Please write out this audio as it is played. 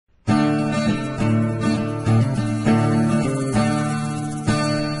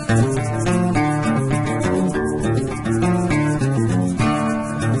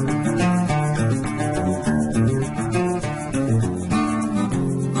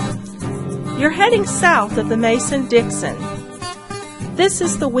You're heading south of the Mason-Dixon. This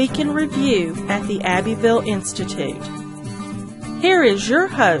is the Week in Review at the Abbeville Institute. Here is your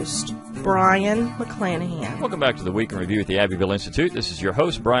host, Brian McClanahan. Welcome back to the Week in Review at the Abbeville Institute. This is your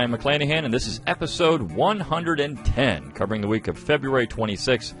host, Brian McClanahan, and this is episode 110, covering the week of February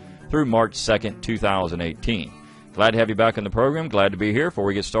 26th through March 2nd, 2018. Glad to have you back on the program. Glad to be here. Before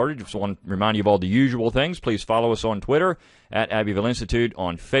we get started, just want to remind you of all the usual things. Please follow us on Twitter at Abbeville Institute.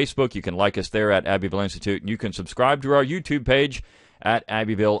 On Facebook, you can like us there at Abbeville Institute, and you can subscribe to our YouTube page at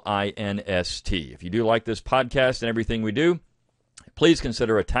Abbeville INST. If you do like this podcast and everything we do, please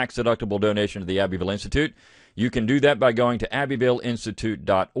consider a tax-deductible donation to the Abbeville Institute. You can do that by going to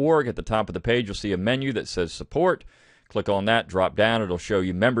abbevilleinstitute.org. At the top of the page, you'll see a menu that says Support. Click on that, drop down, it'll show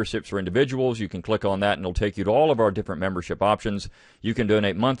you memberships for individuals. You can click on that and it'll take you to all of our different membership options. You can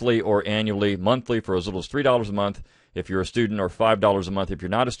donate monthly or annually. Monthly for as little as $3 a month if you're a student, or $5 a month if you're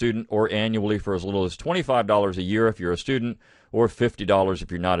not a student, or annually for as little as $25 a year if you're a student, or $50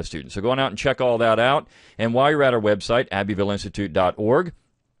 if you're not a student. So go on out and check all that out. And while you're at our website, abbevilleinstitute.org,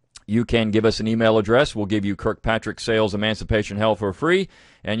 you can give us an email address. We'll give you Kirkpatrick Sales Emancipation Hell for free,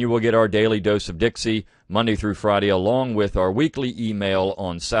 and you will get our daily dose of Dixie Monday through Friday, along with our weekly email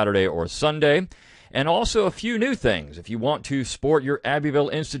on Saturday or Sunday. And also a few new things. If you want to sport your Abbeville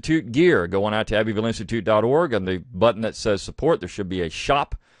Institute gear, go on out to abbevilleinstitute.org. On the button that says Support, there should be a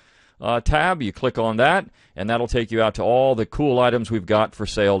Shop tab. You click on that, and that'll take you out to all the cool items we've got for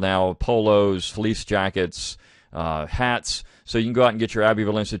sale now: polos, fleece jackets, hats. So you can go out and get your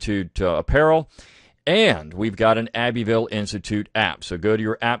Abbeville Institute apparel. And we've got an Abbeville Institute app. So go to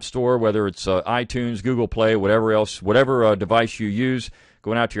your app store, whether it's iTunes, Google Play, whatever device you use.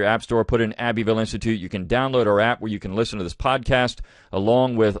 Going out to your app store, put in Abbeville Institute. You can download our app where you can listen to this podcast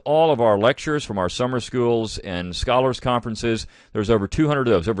along with all of our lectures from our summer schools and scholars conferences. There's over 200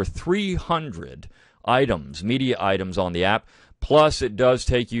 of those, over 300 items, media items on the app. Plus, it does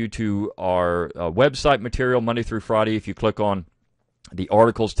take you to our website material Monday through Friday. If you click on the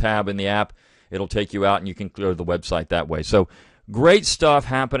articles tab in the app, it'll take you out and you can go to the website that way. So great stuff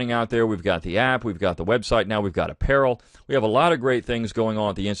happening out there. We've got the app, we've got the website now, we've got apparel. We have a lot of great things going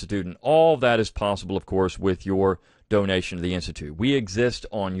on at the Institute, and all of that is possible, of course, with your donation to the Institute. We exist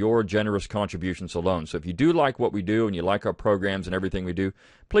on your generous contributions alone. So if you do like what we do and you like our programs and everything we do,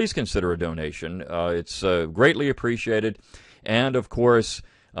 please consider a donation. It's greatly appreciated. And, of course,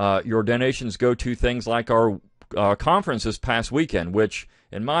 your donations go to things like our conference this past weekend, which,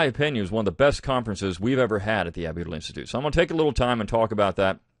 in my opinion, is one of the best conferences we've ever had at the Abbeville Institute. So I'm going to take a little time and talk about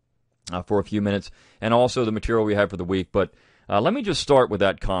that for a few minutes, and also the material we have for the week. But let me just start with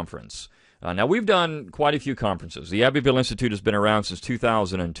that conference. Now, we've done quite a few conferences. The Abbeville Institute has been around since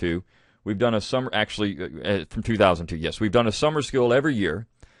 2002. We've done a summer, from 2002, yes. We've done a summer school every year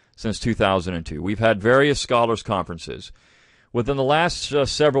since 2002. We've had various scholars conferences. Within the last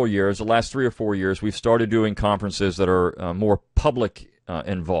several years, the last 3 or 4 years, we've started doing conferences that are more public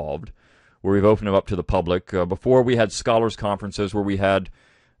involved, where we've opened them up to the public. Before, we had scholars conferences where we had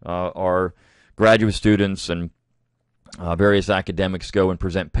our graduate students and various academics go and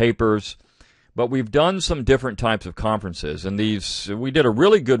present papers. But we've done some different types of conferences, and we did a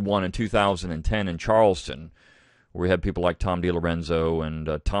really good one in 2010 in Charleston, where we had people like Tom DiLorenzo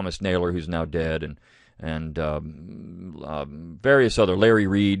and Thomas Naylor, who's now dead, and various other, Larry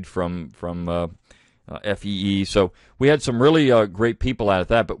Reed from FEE. So we had some really great people out of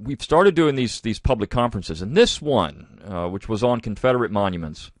that. But we've started doing these public conferences, and this one, which was on Confederate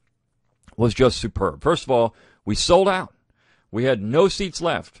monuments, was just superb. First of all, we sold out. We had no seats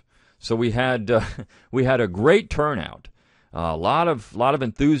left, so we had a great turnout. A lot of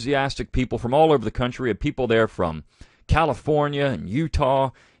enthusiastic people from all over the country. We had people there from California and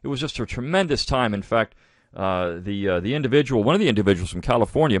Utah. It was just a tremendous time. In fact, one of the individuals from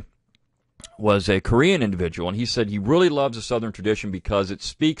California was a Korean individual, and he said he really loves the Southern tradition because it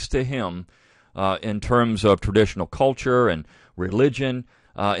speaks to him in terms of traditional culture and religion.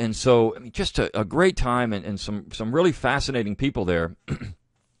 And so, I mean, just a great time and some really fascinating people there.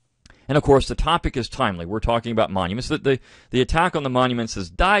 And, of course, the topic is timely. We're talking about monuments. The attack on the monuments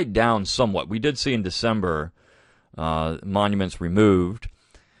has died down somewhat. We did see in December monuments removed.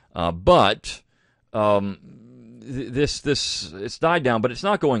 But it's died down, but it's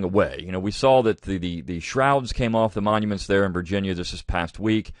not going away. You know, we saw that the shrouds came off the monuments there in Virginia this past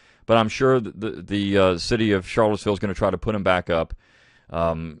week, but I'm sure the city of Charlottesville is going to try to put them back up,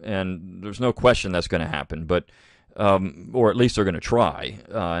 and there's no question that's going to happen. But or at least they're going to try,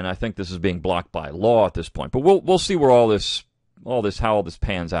 and I think this is being blocked by law at this point. But we'll see where how all this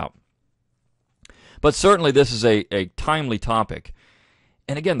pans out. But certainly this is a timely topic.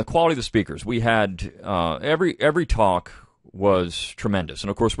 And again, the quality of the speakers. We had every talk was tremendous. And,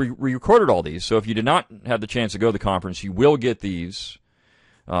 of course, we recorded all these. So if you did not have the chance to go to the conference, you will get these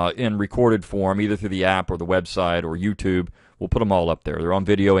in recorded form, either through the app or the website or YouTube. We'll put them all up there. They're on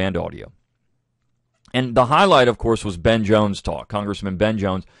video and audio. And the highlight, of course, was Ben Jones' talk, Congressman Ben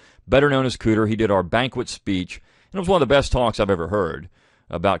Jones, better known as Cooter. He did our banquet speech, and it was one of the best talks I've ever heard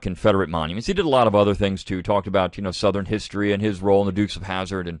about Confederate monuments. He did a lot of other things, too. Talked about, Southern history and his role in the Dukes of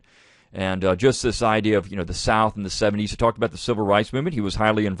Hazzard and just this idea of, the South in the 70s. He talked about the Civil Rights Movement. He was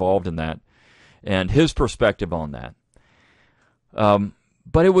highly involved in that and his perspective on that.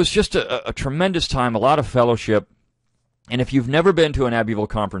 But it was just a tremendous time, a lot of fellowship. And if you've never been to an Abbeville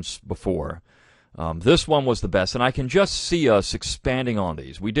conference before, this one was the best. And I can just see us expanding on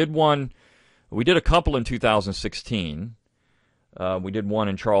these. We did a couple in 2016. We did one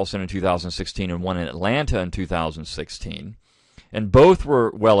in Charleston in 2016 and one in Atlanta in 2016. And both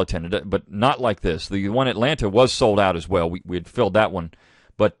were well attended, but not like this. The one in Atlanta was sold out as well. We had filled that one,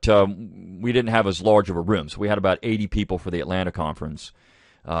 but we didn't have as large of a room. So we had about 80 people for the Atlanta conference.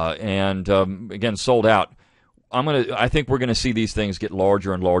 And again, sold out. I think we're going to see these things get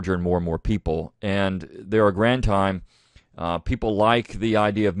larger and larger and more people. And they're a grand time. People like the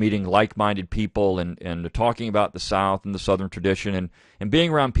idea of meeting like-minded people and talking about the South and the Southern tradition and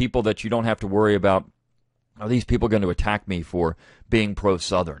being around people that you don't have to worry about, are these people going to attack me for being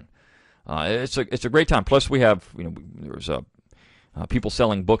pro-Southern? It's a great time. Plus we have, there's people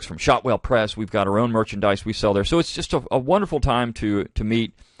selling books from Shotwell Press. We've got our own merchandise we sell there. So it's just a wonderful time to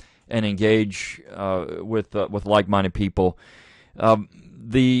meet and engage with like-minded people.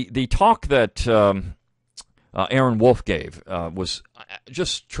 The talk that Aaron Wolf gave was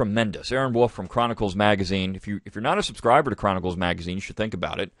just tremendous. Aaron Wolf from Chronicles Magazine. If you're not a subscriber to Chronicles Magazine, you should think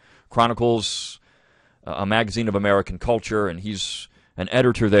about it. Chronicles, a magazine of American culture, and he's an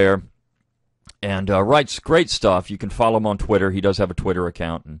editor there and writes great stuff. You can follow him on Twitter. He does have a Twitter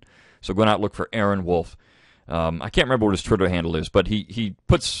account, and so go out and look for Aaron Wolf. I can't remember what his Twitter handle is, but he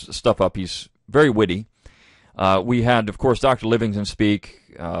puts stuff up. He's very witty. We had, of course, Dr. Livingston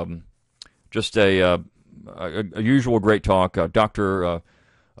speak. Just a usual great talk. Dr.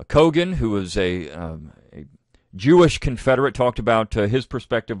 Kogan, who is a Jewish Confederate, talked about his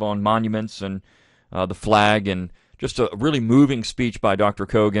perspective on monuments and the flag, and just a really moving speech by Dr.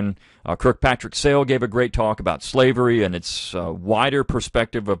 Kogan. Kirkpatrick Sale gave a great talk about slavery and its wider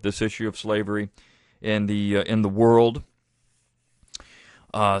perspective of this issue of slavery in the world.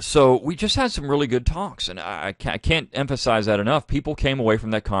 So we just had some really good talks, and I can't emphasize that enough. People came away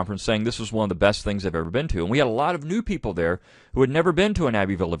from that conference saying this was one of the best things they've ever been to, and we had a lot of new people there who had never been to an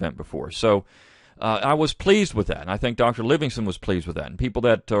Abbeville event before. So I was pleased with that, and I think Dr. Livingston was pleased with that, and people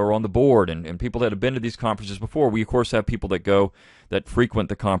that are on the board and people that have been to these conferences before. We, of course, have people that frequent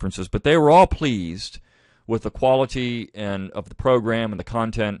the conferences, but they were all pleased with the quality of the program and the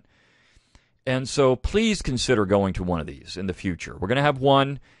content. And so please consider going to one of these in the future. We're going to have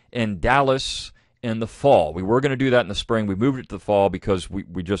one in Dallas in the fall. We were going to do that in the spring. We moved it to the fall because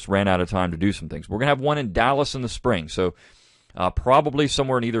we just ran out of time to do some things. We're going to have one in Dallas in the spring. So probably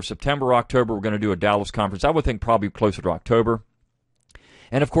somewhere in either September or October, we're going to do a Dallas conference. I would think probably closer to October.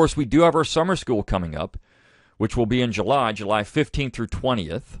 And, of course, we do have our summer school coming up, which will be in July 15th through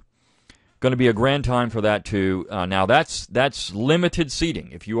 20th. Going to be a grand time for that too. Now that's limited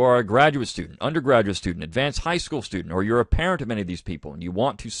seating. If you are a graduate student, undergraduate student, advanced high school student, or you're a parent of any of these people and you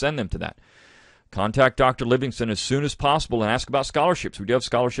want to send them to that, contact Dr. Livingston as soon as possible and ask about scholarships. We do have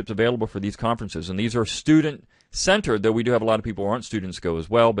scholarships available for these conferences, and these are student-centered, though we do have a lot of people who aren't students go as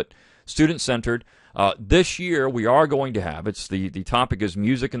well, but student-centered. This year we are going to have, the topic is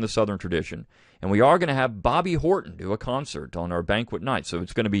music in the Southern tradition, and we are going to have Bobby Horton do a concert on our banquet night. So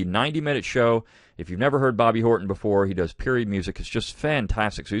it's going to be a 90-minute show. If you've never heard Bobby Horton before, he does period music. It's just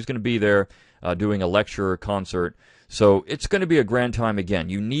fantastic. So he's going to be there doing a lecture, concert. So it's going to be a grand time again.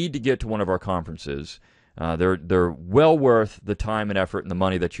 You need to get to one of our conferences. They're well worth the time and effort and the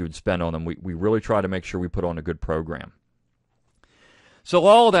money that you would spend on them. We really try to make sure we put on a good program. So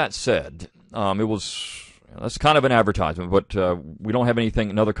all that said, that's kind of an advertisement, but we don't have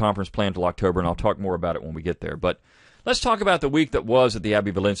another conference planned until October, and I'll talk more about it when we get there. But let's talk about the week that was at the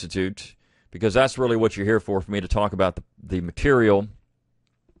Abbeville Institute, because that's really what you're here for me to talk about the material.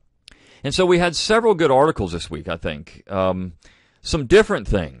 And so we had several good articles this week, I think. Some different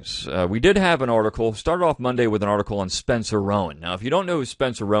things. We did have an article, started off Monday with an article on Spencer Roane. Now, if you don't know who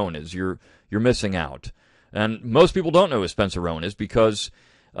Spencer Roane is, you're missing out. And most people don't know who Spencer Roane is because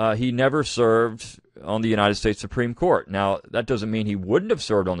he never served on the United States Supreme Court. Now, that doesn't mean he wouldn't have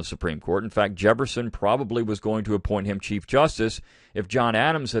served on the Supreme Court. In fact, Jefferson probably was going to appoint him Chief Justice if John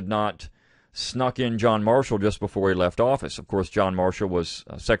Adams had not snuck in John Marshall just before he left office. Of course, John Marshall was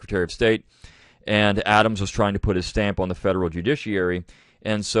Secretary of State, and Adams was trying to put his stamp on the federal judiciary,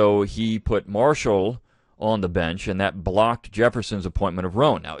 and so he put Marshall on the bench, and that blocked Jefferson's appointment of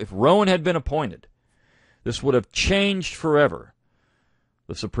Roane. Now, if Roane had been appointed, this would have changed forever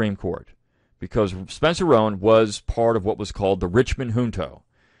the Supreme Court, because Spencer Roane was part of what was called the Richmond Junto.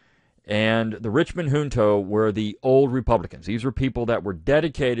 And the Richmond Junto were the old Republicans. These were people that were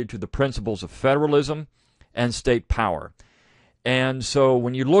dedicated to the principles of federalism and state power. And so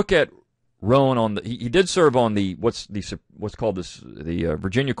when you look at Roane, he did serve on what's called the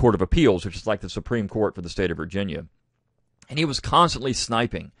Virginia Court of Appeals, which is like the Supreme Court for the state of Virginia. And he was constantly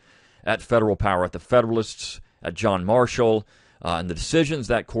sniping at federal power, at the Federalists, at John Marshall, and the decisions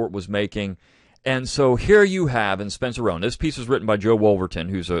that court was making. And so here you have in Spencer Roane, this piece was written by Joe Wolverton,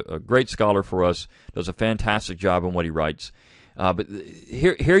 who's a great scholar for us, does a fantastic job in what he writes. But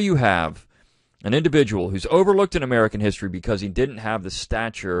here you have an individual who's overlooked in American history because he didn't have the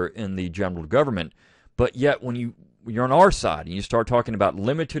stature in the general government. But yet when you're on our side and you start talking about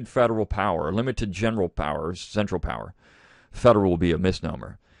limited federal power, limited general power, central power, federal will be a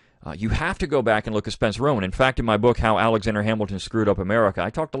misnomer. You have to go back and look at Spencer Roane. In fact, in my book, How Alexander Hamilton Screwed Up America, I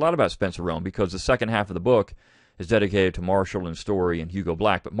talked a lot about Spencer Roane because the second half of the book is dedicated to Marshall and Story and Hugo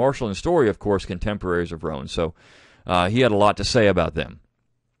Black. But Marshall and Story, of course, contemporaries of Roane, so he had a lot to say about them.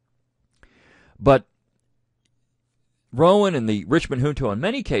 But Roane and the Richmond Junto, in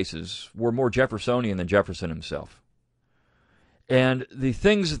many cases, were more Jeffersonian than Jefferson himself. And the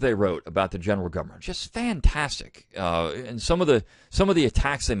things that they wrote about the general government, just fantastic. And some of the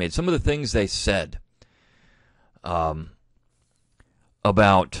attacks they made, some of the things they said about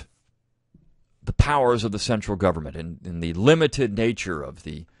the powers of the central government and the limited nature of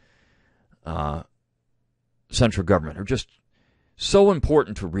the central government are just so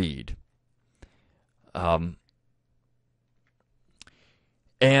important to read. And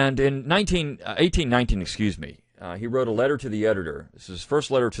in 1819, he wrote a letter to the editor. This is his first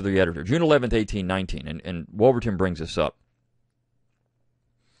letter to the editor, June 11th, 1819, and Wolverton brings this up.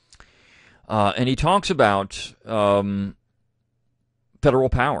 And he talks about federal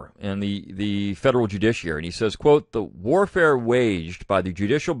power and the federal judiciary. And he says, quote, "The warfare waged by the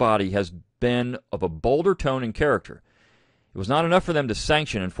judicial body has been of a bolder tone and character. It was not enough for them to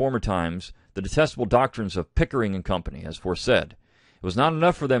sanction in former times the detestable doctrines of Pickering and Company, as foresaid. It was not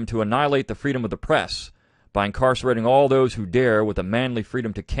enough for them to annihilate the freedom of the press by incarcerating all those who dare with a manly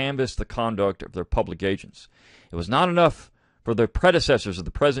freedom to canvass the conduct of their public agents. It was not enough for the predecessors of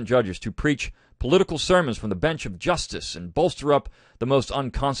the present judges to preach political sermons from the bench of justice and bolster up the most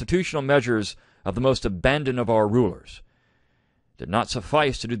unconstitutional measures of the most abandoned of our rulers. It did not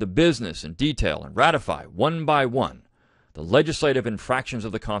suffice to do the business in detail and ratify, one by one, the legislative infractions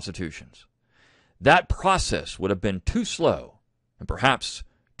of the constitutions. That process would have been too slow and perhaps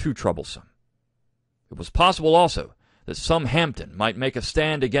too troublesome. It was possible also that some Hampton might make a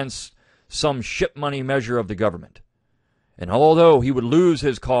stand against some ship money measure of the government, and although he would lose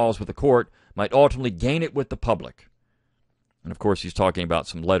his cause with the court, might ultimately gain it with the public." And of course, he's talking about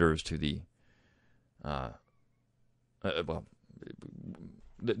some letters to the,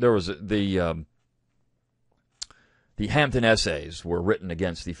 there was the Hampton essays were written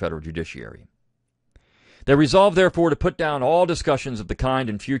against the federal judiciary. They resolved, therefore, to put down all discussions of the kind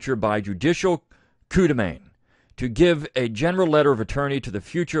in future by judicial coup de main, to give a general letter of attorney to the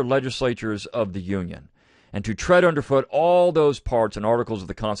future legislatures of the Union, and to tread underfoot all those parts and articles of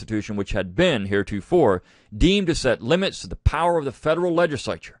the Constitution which had been, heretofore, deemed to set limits to the power of the federal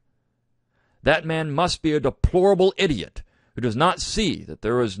legislature. That man must be a deplorable idiot who does not see that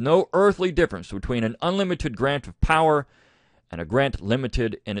there is no earthly difference between an unlimited grant of power and a grant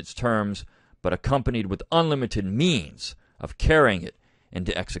limited in its terms, but accompanied with unlimited means of carrying it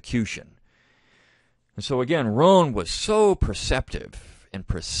into execution. And so again, Roane was so perceptive and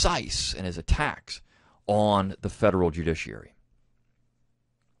precise in his attacks on the federal judiciary.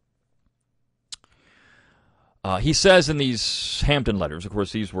 He says in these Hampton letters, of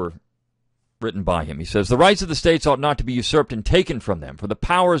course these were written by him, he says, "The rights of the states ought not to be usurped and taken from them, for the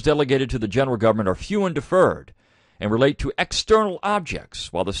powers delegated to the general government are few and deferred, and relate to external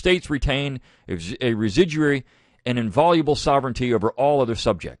objects, while the states retain a residuary and inviolable sovereignty over all other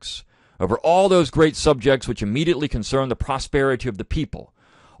subjects. Over all those great subjects which immediately concern the prosperity of the people,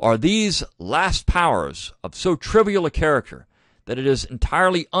 are these last powers of so trivial a character that it is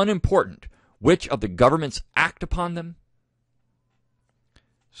entirely unimportant which of the governments act upon them?"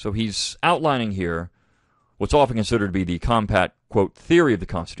 So he's outlining here what's often considered to be the compact, quote, theory of the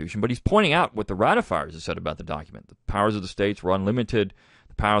Constitution, but he's pointing out what the ratifiers have said about the document. The powers of the states were unlimited.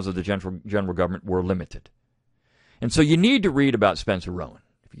 The powers of the general government were limited. And so you need to read about Spencer Roane.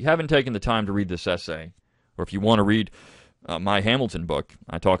 If you haven't taken the time to read this essay, or if you want to read my Hamilton book,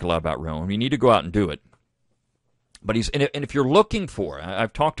 I talk a lot about Roane, you need to go out and do it. But and if you're looking for,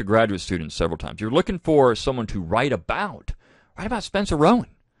 I've talked to graduate students several times, you're looking for someone to write about Spencer Roane.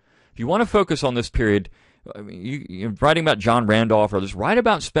 If you want to focus on this period, you're writing about John Randolph or others, write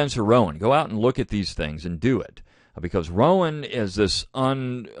about Spencer Roane. Go out and look at these things and do it. Because Roane is this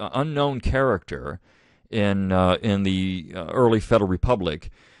unknown character in the early Federal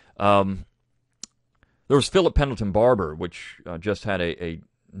Republic. There was Philip Pendleton Barber, which just had a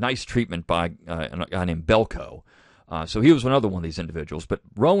nice treatment by a guy named Belko. So he was another one of these individuals. But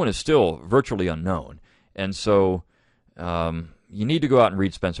Roane is still virtually unknown. And so you need to go out and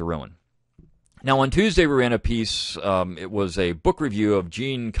read Spencer Roane. Now, on Tuesday, we ran a piece. It was a book review of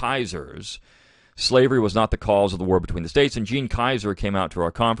Gene Kaiser's Slavery Was Not the Cause of the War Between the States. And Gene Kaiser came out to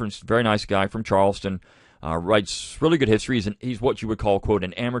our conference. Very nice guy from Charleston. Writes really good history. He's what you would call, quote,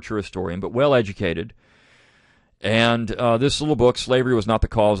 an amateur historian, but well-educated. And this little book, Slavery Was Not the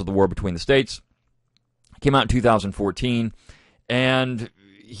Cause of the War Between the States, came out in 2014. And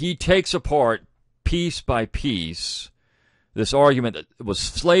he takes apart, piece by piece, this argument that it was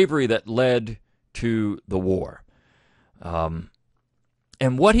slavery that led to the war. And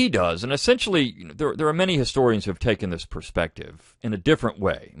what he does, and essentially, there are many historians who have taken this perspective in a different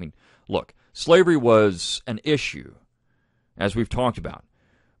way. I mean, look, slavery was an issue, as we've talked about,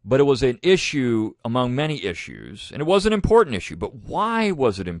 but it was an issue among many issues, and it was an important issue. But why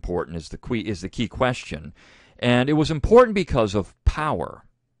was it important is the key question. And it was important because of power.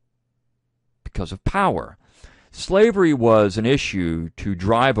 Because of power. Slavery was an issue to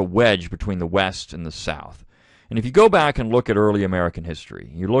drive a wedge between the West and the South. And if you go back and look at early American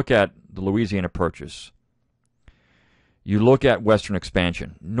history, you look at the Louisiana Purchase, you look at Western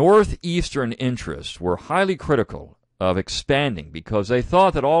expansion, Northeastern interests were highly critical of expanding because they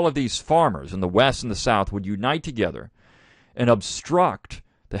thought that all of these farmers in the West and the South would unite together and obstruct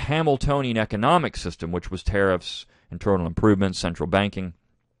the Hamiltonian economic system, which was tariffs, internal improvements, central banking.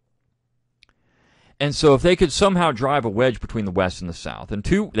 And so if they could somehow drive a wedge between the West and the South, and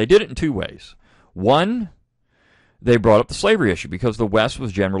they did it in two ways. One, they brought up the slavery issue because the West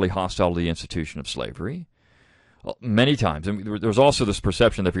was generally hostile to the institution of slavery. Many times. And there was also this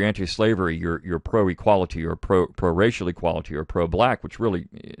perception that if you're anti-slavery, you're pro-equality or pro-racial equality or pro-black, which really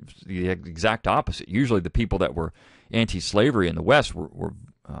is the exact opposite. Usually the people that were anti-slavery in the West were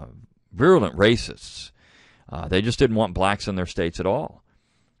virulent racists. They just didn't want blacks in their states at all.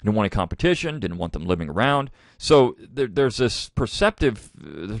 Didn't want any competition, didn't want them living around. So there's this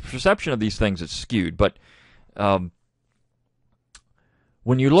the perception of these things is skewed. But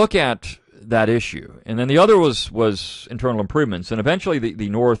when you look at that issue, and then the other was internal improvements, and eventually the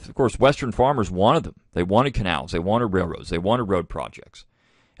North, of course, Western farmers wanted them. They wanted canals, they wanted railroads, they wanted road projects.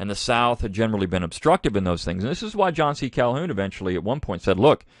 And the South had generally been obstructive in those things. And this is why John C. Calhoun eventually at one point said,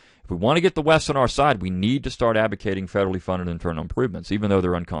 look, if we want to get the West on our side, we need to start advocating federally funded internal improvements. Even though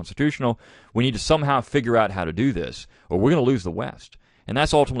they're unconstitutional, we need to somehow figure out how to do this, or we're going to lose the West. And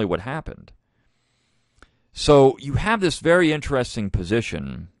that's ultimately what happened. So you have this very interesting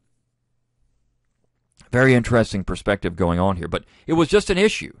position, very interesting perspective going on here. But it was just an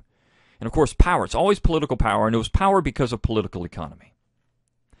issue. And of course, power. It's always political power, and it was power because of political economy.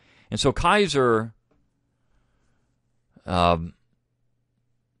 And so Kaiser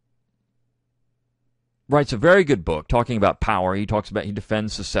writes a very good book talking about power. He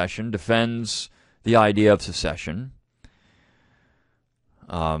defends secession, defends the idea of secession.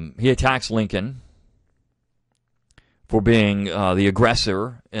 He attacks Lincoln for being the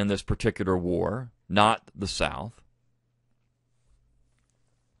aggressor in this particular war, not the South.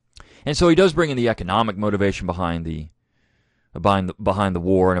 And so he does bring in the economic motivation behind the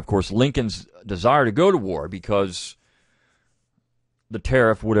war, and of course Lincoln's desire to go to war because the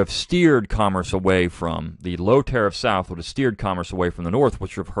tariff would have steered commerce away from the low tariff South, would have steered commerce away from the North,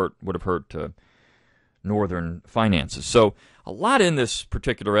 which would have hurt Northern finances. So a lot in this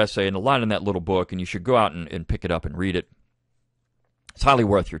particular essay and a lot in that little book, and you should go out and pick it up and read it. It's highly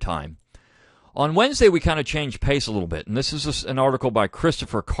worth your time. On Wednesday, we kind of changed pace a little bit, and this is an article by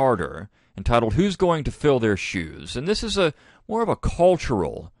Christopher Carter entitled "Who's Going to Fill Their Shoes?" And this is more of a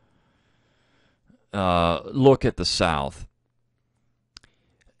cultural look at the South.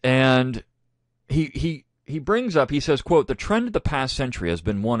 And he brings up, he says, quote, "The trend of the past century has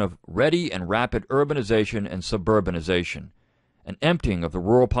been one of ready and rapid urbanization and suburbanization, An emptying of the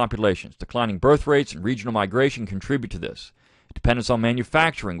rural populations, declining birth rates, and regional migration contribute to this. Dependence on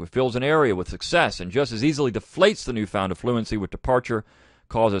manufacturing, which fills an area with success and just as easily deflates the newfound affluency with departure,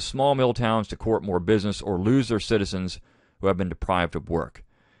 causes small mill towns to court more business or lose their citizens who have been deprived of work.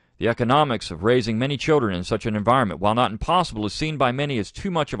 The economics of raising many children in such an environment, while not impossible, is seen by many as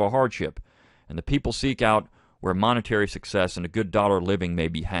too much of a hardship, and the people seek out where monetary success and a good dollar living may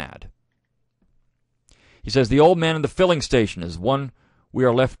be had. He says, the old man in the filling station is one we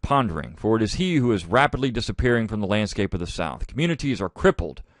are left pondering, for it is he who is rapidly disappearing from the landscape of the South. Communities are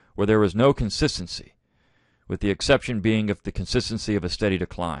crippled where there is no consistency, with the exception being of the consistency of a steady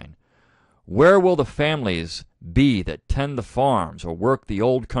decline. Where will the families be that tend the farms or work the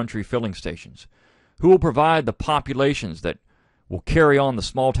old country filling stations? Who will provide the populations that will carry on the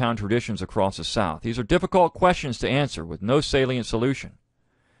small town traditions across the South? These are difficult questions to answer with no salient solution.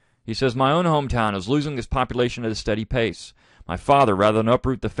 He says, my own hometown is losing its population at a steady pace. My father, rather than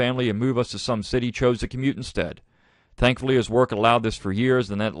uproot the family and move us to some city, chose to commute instead. Thankfully, his work allowed this for years,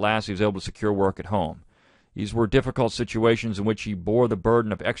 and then at last he was able to secure work at home. These were difficult situations in which he bore the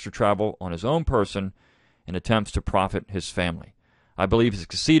burden of extra travel on his own person in attempts to profit his family. I believe he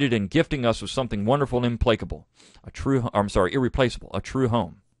succeeded in gifting us with something wonderful and irreplaceable, a true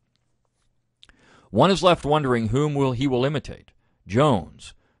home. One is left wondering whom he will imitate.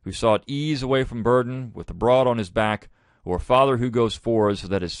 Jones, who sought ease away from burden with the broad on his back, or a father who goes forward so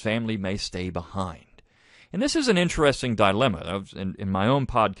that his family may stay behind. And this is an interesting dilemma. In my own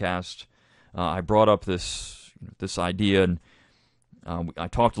podcast, I brought up this idea, and I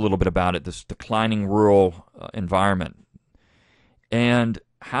talked a little bit about it, this declining rural environment. And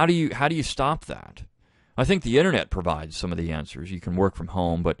how do you stop that? I think the internet provides some of the answers. You can work from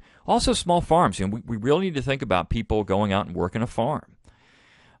home, but also small farms. We really need to think about people going out and working a farm.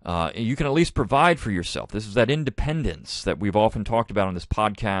 You can at least provide for yourself. This is that independence that we've often talked about on this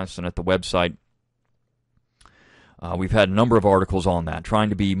podcast and at the website. We've had a number of articles on that, trying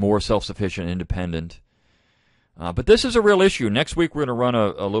to be more self-sufficient and independent. But this is a real issue. Next week we're going to run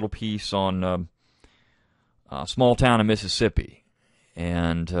a little piece on a small town in Mississippi.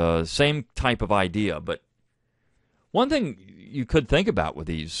 And same type of idea. But one thing you could think about with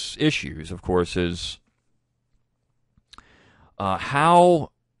these issues, of course, is how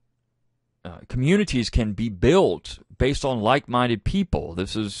communities can be built based on like-minded people.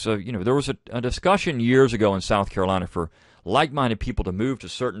 This is, there was a discussion years ago in South Carolina for like-minded people to move to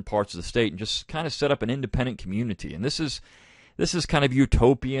certain parts of the state and just kind of set up an independent community. And this is kind of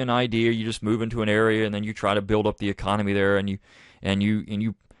utopian idea. You just move into an area and then you try to build up the economy there, and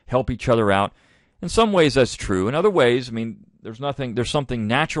you help each other out. In some ways that's true. In other ways, there's something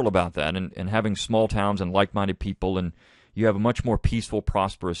natural about that, and having small towns and like-minded people, and you have a much more peaceful,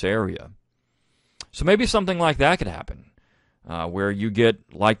 prosperous area. So maybe something like that could happen, where you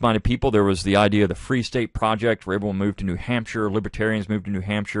get like-minded people. There was the idea of the Free State Project, where everyone moved to New Hampshire, libertarians moved to New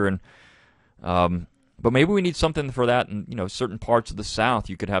Hampshire, and but maybe we need something for that in certain parts of the South.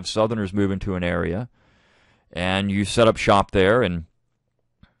 You could have Southerners move into an area, and you set up shop there, and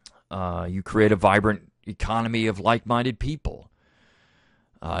you create a vibrant economy of like-minded people.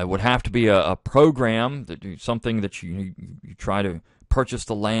 It would have to be a program, something that you try to purchase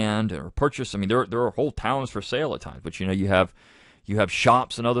the land or purchase. There are whole towns for sale at times, but you have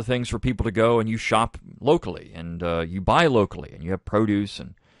shops and other things for people to go, and you shop locally, and you buy locally, and you have produce,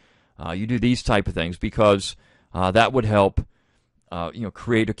 and you do these type of things because that would help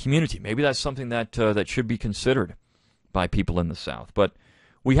create a community. Maybe that's something that should be considered by people in the South. But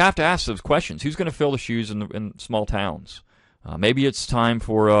we have to ask those questions. Who's going to fill the shoes in small towns? Maybe it's time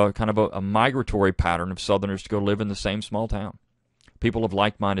for kind of a migratory pattern of Southerners to go live in the same small town. People of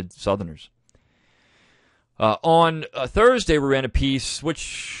like-minded Southerners. On Thursday, we ran a piece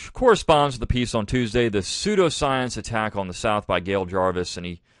which corresponds to the piece on Tuesday, the pseudoscience attack on the South by Gail Jarvis, and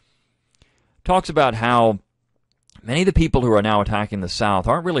he talks about how many of the people who are now attacking the South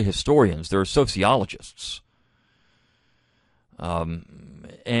aren't really historians, they're sociologists.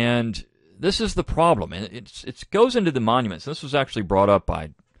 And this is the problem, and it goes into the monuments. This was actually brought up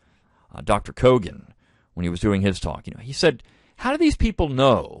by Dr. Kogan when he was doing his talk. He said, how do these people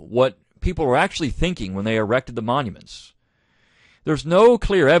know what people were actually thinking when they erected the monuments? There's no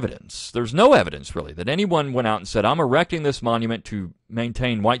clear evidence. There's no evidence, really, that anyone went out and said, I'm erecting this monument to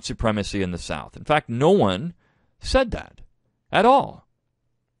maintain white supremacy in the South. In fact, no one said that at all.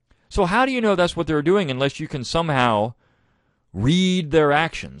 So how do you know that's what they're doing unless you can somehow read their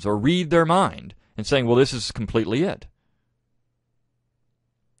actions or read their mind and saying, well, this is completely it?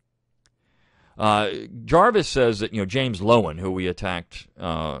 Jarvis says that James Loewen, who we attacked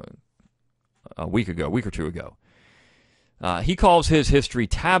a week or two ago, He calls his history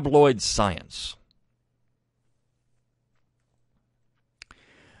tabloid science.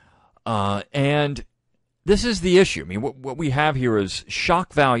 And this is the issue. I mean, what we have here is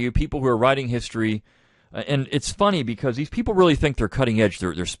shock value, people who are writing history. And it's funny because these people really think they're cutting edge.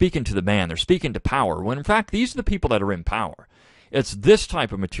 They're speaking to the man. They're speaking to power. When, in fact, these are the people that are in power. It's this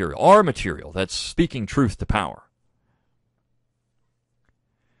type of material, our material, that's speaking truth to power.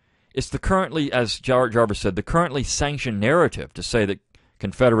 It's the currently, as Jarvis said, the currently sanctioned narrative to say that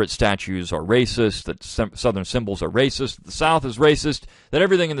Confederate statues are racist, that Southern symbols are racist, that the South is racist, that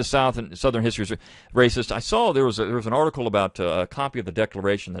everything in the South and Southern history is racist. I saw there was an article about a copy of the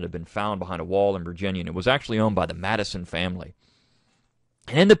Declaration that had been found behind a wall in Virginia, and it was actually owned by the Madison family.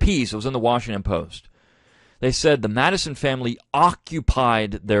 And in the piece, it was in the Washington Post, they said the Madison family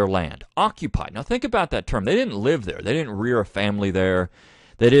occupied their land. Occupied. Now think about that term. They didn't live there. They didn't rear a family there.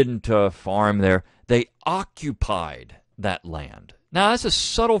 They didn't farm there. They occupied that land. Now, that's a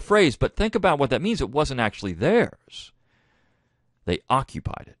subtle phrase, but think about what that means. It wasn't actually theirs. They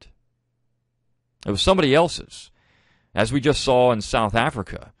occupied it. It was somebody else's. As we just saw in South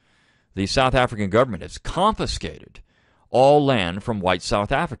Africa, the South African government has confiscated all land from white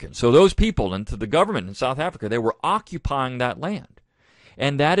South Africans. So those people and to the government in South Africa, they were occupying that land.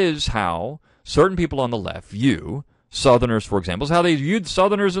 And that is how certain people on the left view Southerners, for example, is how they viewed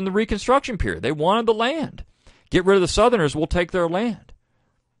Southerners in the Reconstruction period. They wanted the land. Get rid of the Southerners, we'll take their land.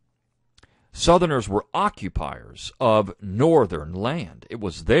 Southerners were occupiers of northern land. It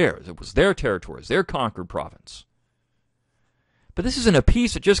was theirs. It was their territories, their conquered province. But this isn't a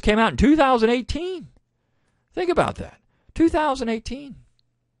piece that just came out in 2018. Think about that. 2018.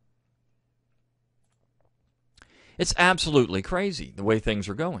 It's absolutely crazy the way things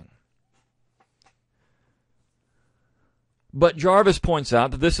are going. But Jarvis points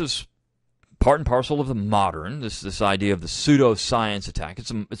out that this is part and parcel of the modern, this idea of the pseudoscience attack.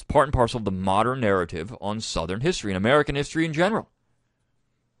 It's part and parcel of the modern narrative on Southern history and American history in general.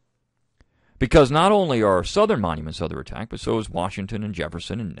 Because not only are Southern monuments under attack, but so is Washington and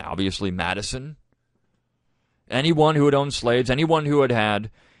Jefferson and obviously Madison. Anyone who had owned slaves, anyone who had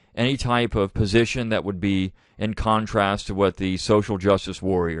had any type of position that would be in contrast to what the social justice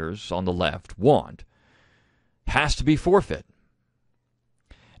warriors on the left want, has to be forfeit.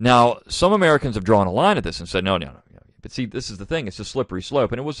 Now, some Americans have drawn a line at this and said, no. But see, this is the thing. It's a slippery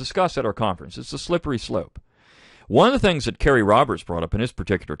slope. And it was discussed at our conference. It's a slippery slope. One of the things that Kerry Roberts brought up in his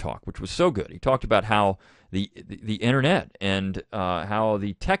particular talk, which was so good, he talked about how the Internet and how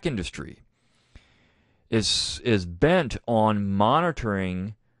the tech industry is bent on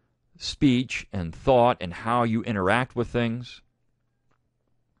monitoring speech and thought and how you interact with things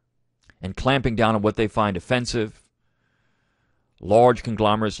and clamping down on what they find offensive. Large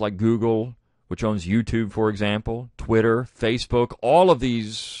conglomerates like Google, which owns YouTube, for example, Twitter, Facebook, all of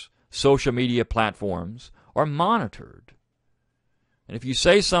these social media platforms are monitored. And if you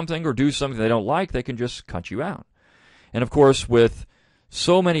say something or do something they don't like, they can just cut you out. And of course, with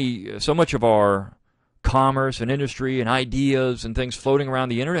so much of our commerce and industry and ideas and things floating around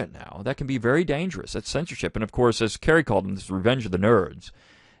the internet now, that can be very dangerous. That's censorship. And of course, as Kerry called them, this revenge of the nerds.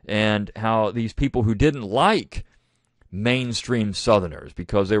 And how these people who didn't like mainstream Southerners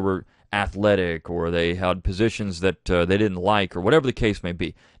because they were athletic or they had positions that they didn't like or whatever the case may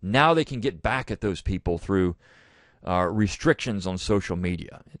be, now they can get back at those people through restrictions on social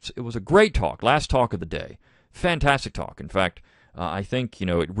media. It was a great talk, last talk of the day. Fantastic talk. In fact, I think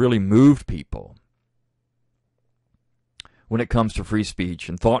it really moved people when it comes to free speech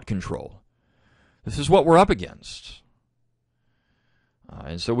and thought control. This is what we're up against.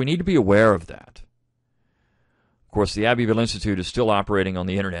 And so we need to be aware of that. Of course, the Abbeville Institute is still operating on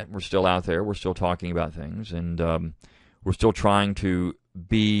the internet. We're still out there. We're still talking about things. And we're still trying to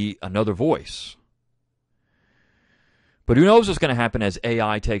be another voice. But who knows what's going to happen as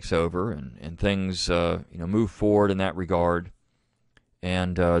AI takes over and things move forward in that regard.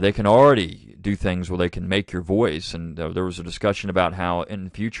 And they can already do things where they can make your voice. And there was a discussion about how in the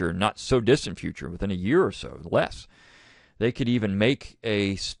future, not so distant future, within a year or so, less, they could even make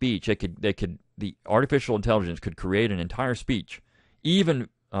a speech. The artificial intelligence could create an entire speech, even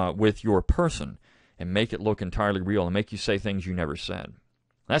with your person, and make it look entirely real and make you say things you never said.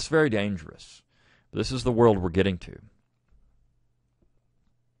 That's very dangerous. This is the world we're getting to.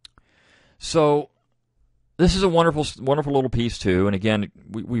 So this is a wonderful, wonderful little piece too. And again,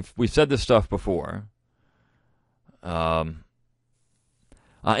 we've said this stuff before. And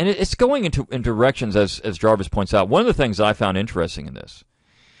it's going into directions, as Jarvis points out. One of the things that I found interesting in this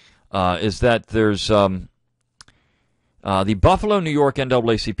is that there's the Buffalo, New York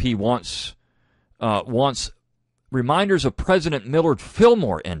NAACP wants reminders of President Millard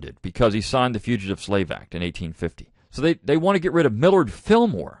Fillmore ended because he signed the Fugitive Slave Act in 1850. So they want to get rid of Millard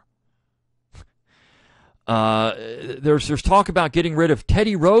Fillmore. There's talk about getting rid of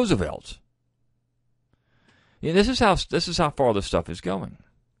Teddy Roosevelt. This is how far this stuff is going.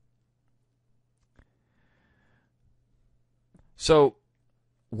 So,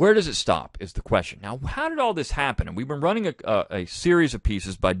 where does it stop is the question. Now, how did all this happen? And we've been running a series of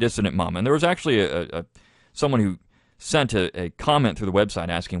pieces by Dissident Mama, and there was actually someone who sent a comment through the website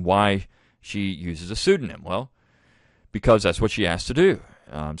asking why she uses a pseudonym. Well, because that's what she asked to do.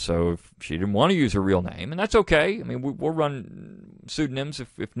 So if she didn't want to use her real name, and that's okay. I mean, we'll run pseudonyms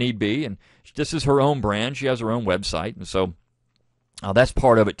if need be, and this is her own brand. She has her own website, and so that's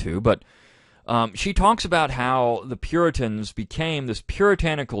part of it too. But she talks about how the Puritans became this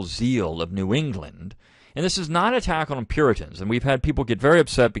puritanical zeal of New England, and this is not an attack on Puritans. And we've had people get very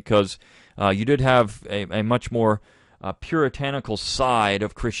upset because you did have a much more puritanical side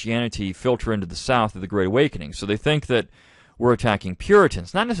of Christianity filter into the South of the Great Awakening. So they think that we're attacking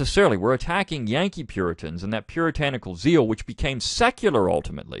Puritans. Not necessarily. We're attacking Yankee Puritans and that puritanical zeal, which became secular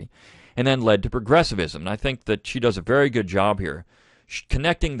ultimately, and then led to progressivism. And I think that she does a very good job here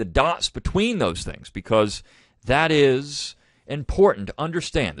connecting the dots between those things, because that is important to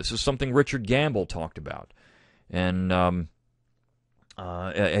understand. This is something Richard Gamble talked about in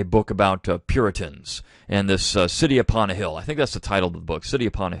a book about Puritans and this City Upon a Hill. I think that's the title of the book, City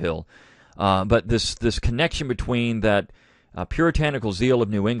Upon a Hill. But this connection between that puritanical zeal of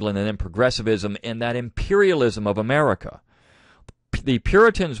New England and then progressivism and that imperialism of America. The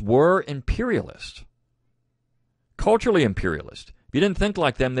Puritans were imperialist, culturally imperialist. If you didn't think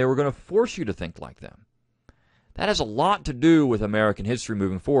like them, they were going to force you to think like them. That has a lot to do with American history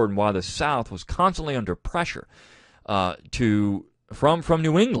moving forward and why the South was constantly under pressure from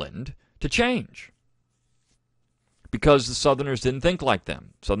New England to change. Because the Southerners didn't think like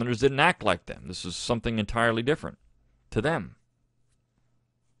them. Southerners didn't act like them. This is something entirely different to them.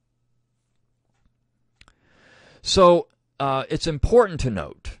 So it's important to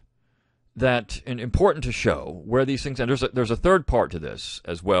note that, and important to show where these things, and there's a third part to this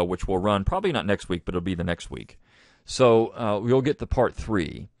as well, which will run probably not next week, but it'll be the next week. So we'll get to part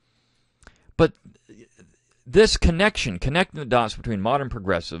 3. But this connecting the dots between modern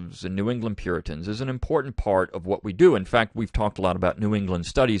progressives and New England Puritans is an important part of what we do. In fact, we've talked a lot about New England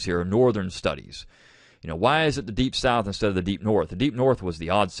studies here, Northern studies. You know, why is it the Deep South instead of the Deep North? The Deep North was the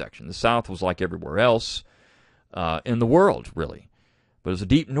odd section. The South was like everywhere else in the world, really. But it was the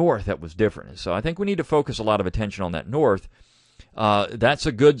Deep North that was different. And so I think we need to focus a lot of attention on that North. That's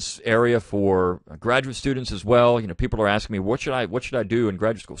a good area for graduate students as well. You know, people are asking me, what should I do in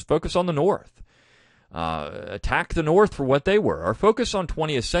graduate schools? Focus on the North. Attack the North for what they were. Or focus on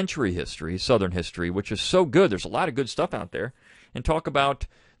 20th century history, Southern history, which is so good. There's a lot of good stuff out there. And talk about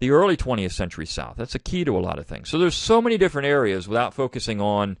the early 20th century South. That's a key to a lot of things. So there's so many different areas without focusing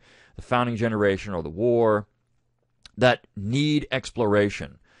on the founding generation or the war that need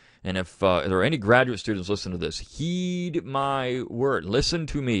exploration. And if there are any graduate students listening to this, heed my word. Listen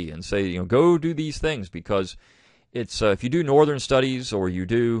to me and say, go do these things, because it's if you do Northern studies or you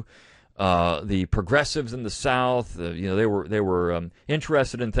do the progressives in the South, they were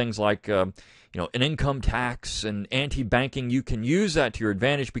interested in things like an income tax and anti-banking. You can use that to your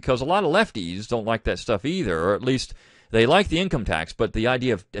advantage, because a lot of lefties don't like that stuff either, or at least they like the income tax, but the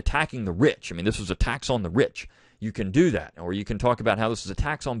idea of attacking the rich. I mean, this was a tax on the rich. You can do that, or you can talk about how this is a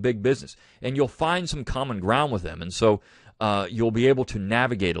tax on big business, and you'll find some common ground with them, and so you'll be able to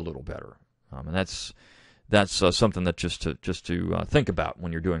navigate a little better. And that's something that just to think about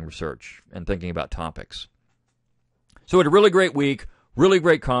when you're doing research and thinking about topics. So, we had a really great week, really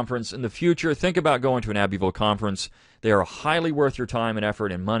great conference. In the future, think about going to an Abbeville conference. They are highly worth your time and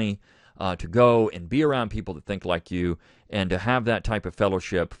effort and money to go and be around people that think like you, and to have that type of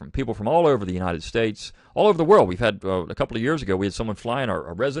fellowship from people from all over the United States, all over the world. We've had, a couple of years ago, we had someone fly in,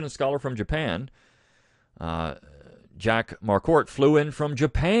 a resident scholar from Japan. Jack Marquardt flew in from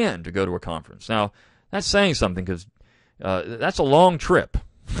Japan to go to a conference. Now, that's saying something, because that's a long trip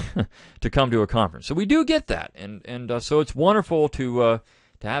to come to a conference. So we do get that, and so it's wonderful to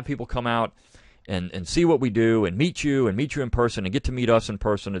have people come out and see what we do, and meet you in person, and get to meet us in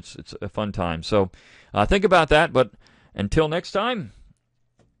person. It's a fun time. So think about that, but until next time,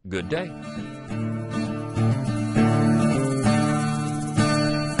 good day.